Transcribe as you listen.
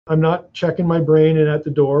I'm not checking my brain in at the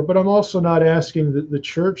door, but I'm also not asking the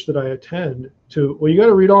church that I attend to, well, you got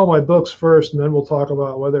to read all my books first, and then we'll talk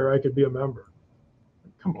about whether I could be a member.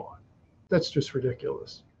 Come on. That's just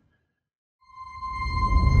ridiculous.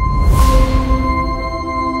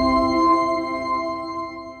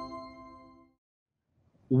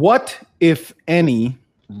 What, if any,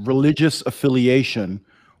 religious affiliation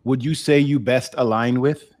would you say you best align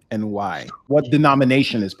with, and why? What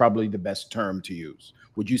denomination is probably the best term to use?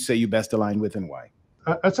 Would you say you best align with, and why?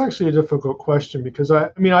 That's actually a difficult question, because I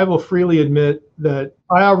mean, I will freely admit that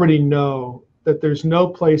I already know that there's no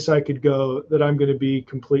place I could go that I'm going to be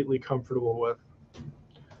completely comfortable with.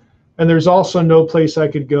 And there's also no place I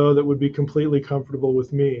could go that would be completely comfortable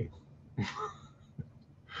with me.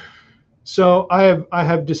 So I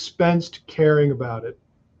have dispensed caring about it.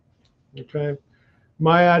 Okay.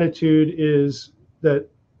 My attitude is that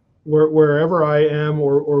wherever I am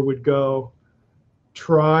or would go,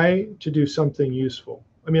 try to do something useful.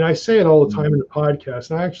 I mean, I say it all the time in the podcast,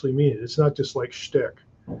 and I actually mean it. It's not just like shtick.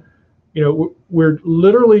 You know, we're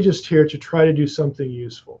literally just here to try to do something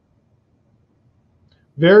useful.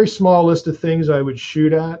 Very small list of things I would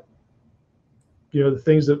shoot at. You know, the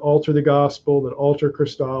things that alter the gospel, that alter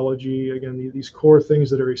Christology. Again, these core things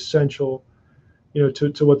that are essential, you know,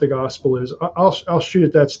 to what the gospel is. I'll shoot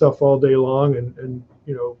at that stuff all day long, and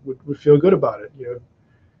you know, would feel good about it. You know,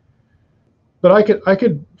 but I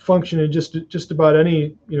could function in just about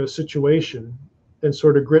any, you know, situation and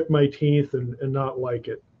sort of grit my teeth and not like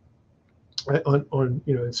it on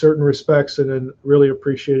you know, in certain respects, and then really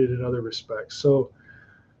appreciate it in other respects. So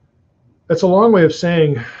that's a long way of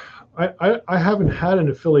saying I haven't had an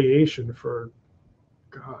affiliation for,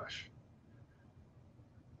 gosh,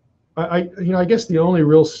 you know, I guess the only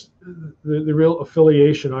real the real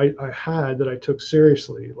affiliation I had that I took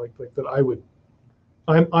seriously, like that I would,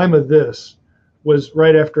 I'm a this, was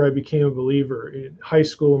right after I became a believer in high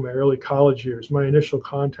school and my early college years. My initial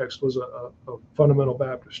context was a fundamental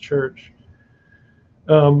Baptist church.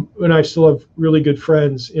 And I still have really good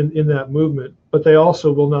friends in that movement, but they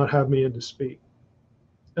also will not have me in to speak.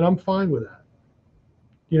 And I'm fine with that.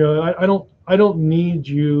 You know, I don't need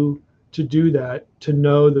you to do that to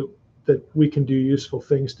know that we can do useful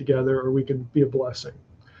things together, or we can be a blessing.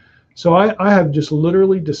 So I have just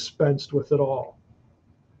literally dispensed with it all.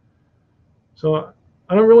 So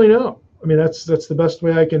I don't really know. I mean, that's the best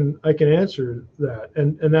way I can answer that,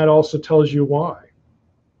 and that also tells you why.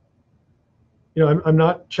 You know, I'm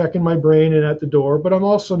not checking my brain in at the door, but I'm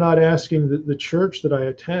also not asking the church that I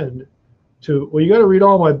attend to, well, you got to read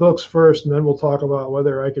all my books first, and then we'll talk about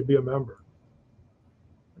whether I could be a member.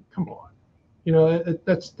 Come on. You know,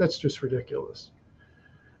 that's just ridiculous.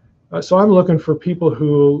 So I'm looking for people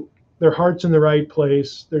who their heart's in the right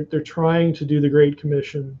place. They're trying to do the Great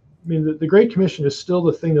Commission. I mean, the Great Commission is still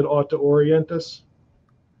the thing that ought to orient us.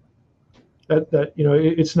 That you know,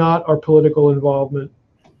 it's not our political involvement.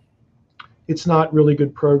 It's not really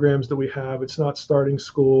good programs that we have. It's not starting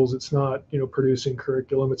schools. It's not, you know, producing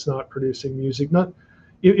curriculum. It's not producing music. Not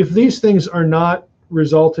if these things are not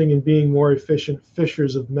resulting in being more efficient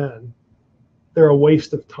fishers of men, they're a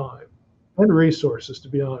waste of time and resources, to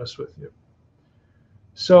be honest with you.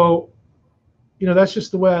 So, you know, that's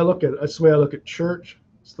just the way I look at it. That's the way I look at church.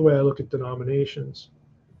 It's the way I look at denominations.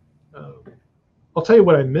 I'll tell you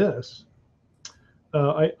what I miss.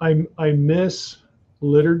 I miss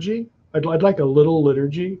liturgy. I'd like a little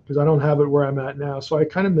liturgy, because I don't have it where I'm at now. So I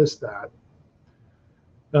kind of miss that.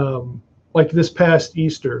 Like this past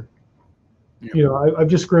Easter, yeah. You know, I've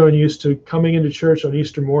just grown used to coming into church on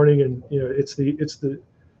Easter morning, and you know, it's the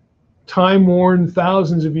time-worn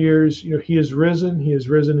thousands of years. You know, He is risen. He is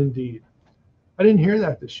risen indeed. I didn't hear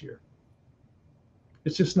that this year.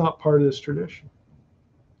 It's just not part of this tradition.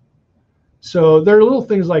 So there are little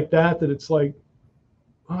things like that it's like,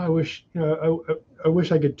 oh, I wish, you know, I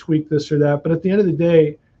wish I could tweak this or that. But at the end of the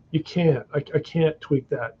day, you can't. I can't tweak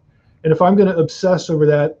that. And if I'm going to obsess over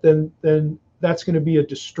that, then that's going to be a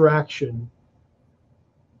distraction,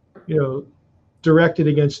 you know, directed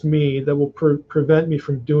against me, that will prevent me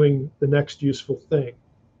from doing the next useful thing.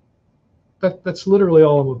 That's literally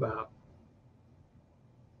all I'm about.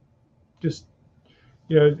 Just,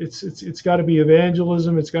 you know, it's got to be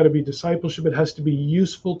evangelism. It's got to be discipleship. It has to be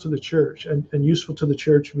useful to the church, and useful to the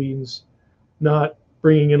church means not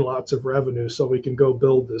bringing in lots of revenue so we can go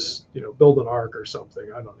build this, you know, build an ark or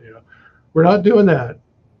something. I don't, you know, we're not doing that.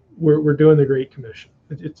 We're doing the Great Commission.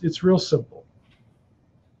 It's real simple.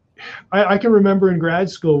 I can remember in grad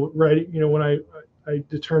school writing, you know, when I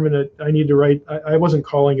determined that I need to write, I wasn't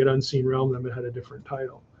calling it Unseen Realm, then it had a different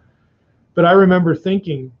title. But I remember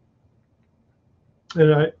thinking,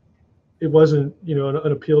 and it wasn't, you know,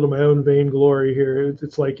 an appeal to my own vainglory here.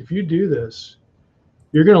 It's like, if you do this,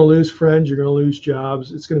 you're going to lose friends, you're going to lose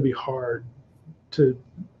jobs. It's going to be hard to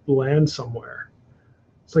land somewhere.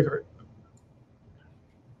 It's like, are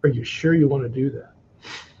you sure you want to do that?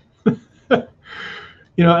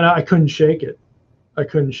 You know, and I couldn't shake it. I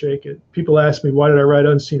couldn't shake it. People ask me, why did I write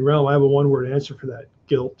Unseen Realm? I have a one-word answer for that: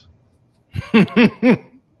 guilt.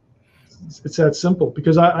 It's that simple,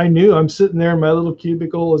 because I knew I'm sitting there in my little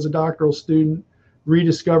cubicle as a doctoral student,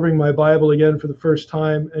 rediscovering my Bible again for the first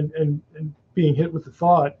time, and being hit with the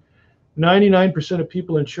thought, 99% of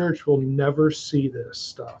people in church will never see this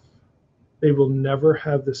stuff. They will never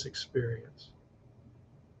have this experience.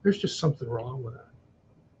 There's just something wrong with that.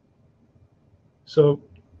 So,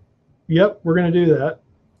 yep, we're going to do that.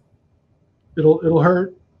 It'll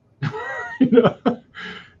hurt. You know?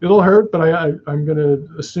 It'll hurt, but I'm going to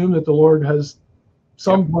assume that the Lord has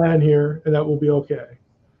some plan here, and that will be okay.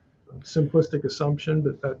 Simplistic assumption,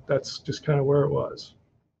 but that's just kind of where it was.